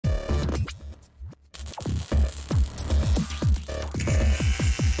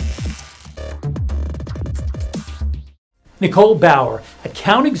Nichole Bauer,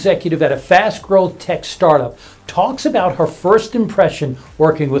 account executive at a fast-growth tech startup, talks about her first impression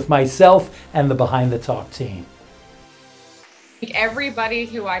working with myself and the Behind the Talk team. Everybody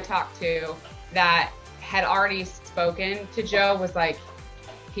who I talked to that had already spoken to Joe was like,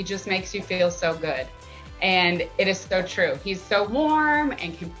 he just makes you feel so good. And it is so true. He's so warm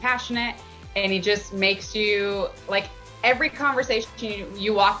and compassionate, and he just makes you, like, every conversation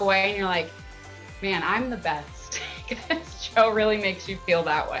you walk away and you're like, man, I'm the best. Because Joe really makes you feel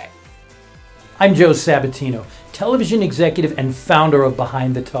that way. I'm Joe Sabatino, television executive and founder of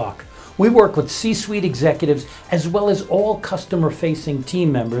Behind the Talk. We work with C-suite executives as well as all customer-facing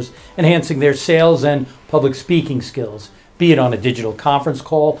team members, enhancing their sales and public speaking skills, be it on a digital conference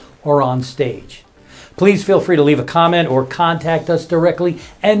call or on stage. Please feel free to leave a comment or contact us directly.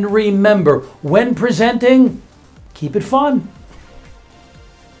 And remember, when presenting, keep it fun.